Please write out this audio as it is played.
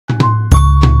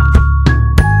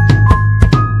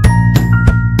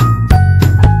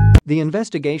The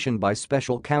investigation by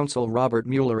Special Counsel Robert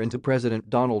Mueller into President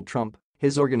Donald Trump,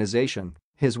 his organization,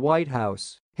 his White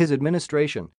House, his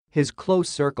administration, his close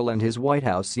circle and his White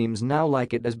House seems now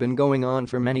like it has been going on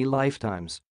for many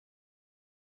lifetimes.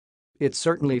 It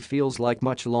certainly feels like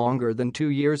much longer than 2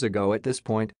 years ago at this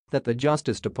point that the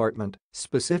Justice Department,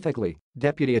 specifically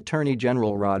Deputy Attorney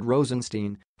General Rod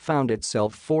Rosenstein, found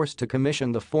itself forced to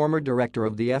commission the former director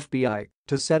of the FBI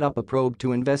to set up a probe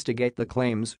to investigate the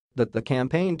claims that the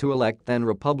campaign to elect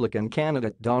then-Republican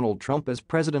candidate Donald Trump as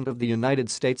President of the United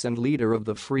States and leader of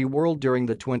the free world during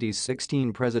the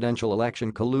 2016 presidential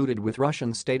election colluded with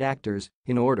Russian state actors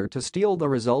in order to steal the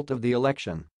result of the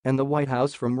election and the White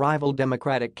House from rival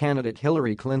Democratic candidate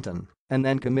Hillary Clinton, and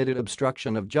then committed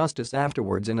obstruction of justice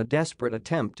afterwards in a desperate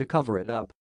attempt to cover it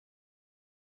up.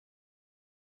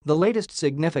 The latest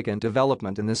significant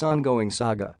development in this ongoing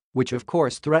saga, which of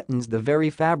course threatens the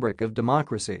very fabric of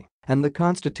democracy and the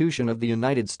Constitution of the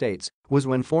United States, was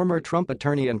when former Trump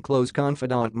attorney and close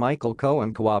confidant Michael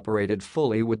Cohen cooperated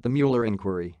fully with the Mueller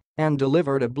inquiry and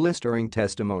delivered a blistering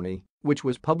testimony, which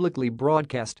was publicly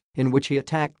broadcast, in which he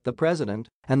attacked the president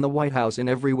and the White House in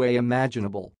every way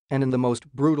imaginable and in the most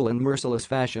brutal and merciless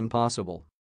fashion possible.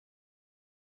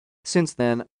 Since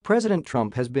then, President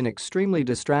Trump has been extremely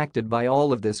distracted by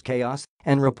all of this chaos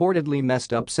and reportedly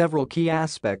messed up several key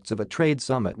aspects of a trade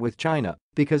summit with China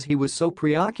because he was so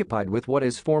preoccupied with what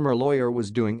his former lawyer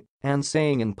was doing and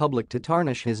saying in public to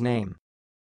tarnish his name.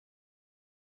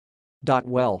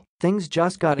 Well, things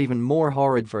just got even more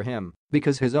horrid for him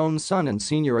because his own son and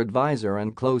senior advisor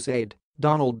and close aide,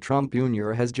 Donald Trump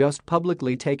Jr. has just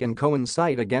publicly taken Cohen's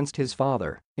side against his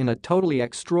father in a totally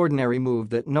extraordinary move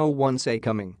that no one saw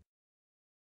coming.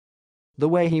 The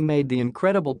way he made the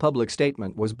incredible public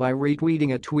statement was by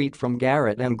retweeting a tweet from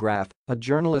Garrett M. Graff, a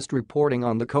journalist reporting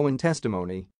on the Cohen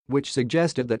testimony, which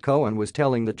suggested that Cohen was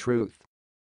telling the truth.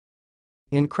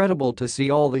 Incredible to see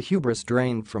all the hubris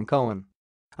drained from Cohen.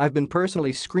 I've been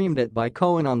personally screamed at by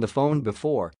Cohen on the phone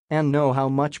before and know how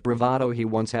much bravado he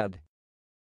once had.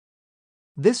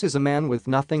 This is a man with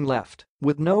nothing left,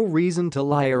 with no reason to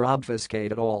lie or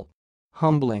obfuscate at all.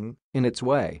 Humbling, in its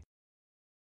way.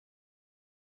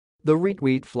 The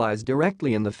retweet flies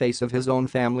directly in the face of his own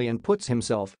family and puts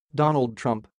himself, Donald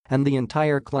Trump, and the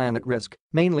entire clan at risk.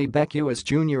 Mainly Beck U.S.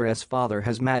 Jr.'s father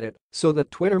has made it so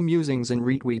that Twitter musings and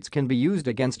retweets can be used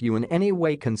against you in any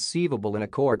way conceivable in a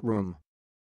courtroom.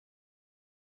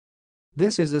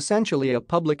 This is essentially a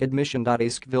public admission. A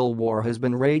civil war has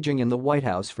been raging in the White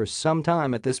House for some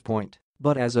time at this point,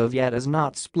 but as of yet has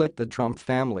not split the Trump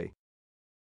family.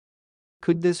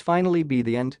 Could this finally be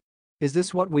the end? Is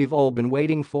this what we've all been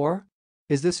waiting for?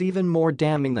 Is this even more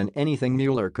damning than anything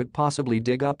Mueller could possibly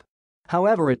dig up?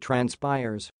 However it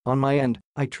transpires, on my end,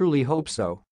 I truly hope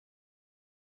so.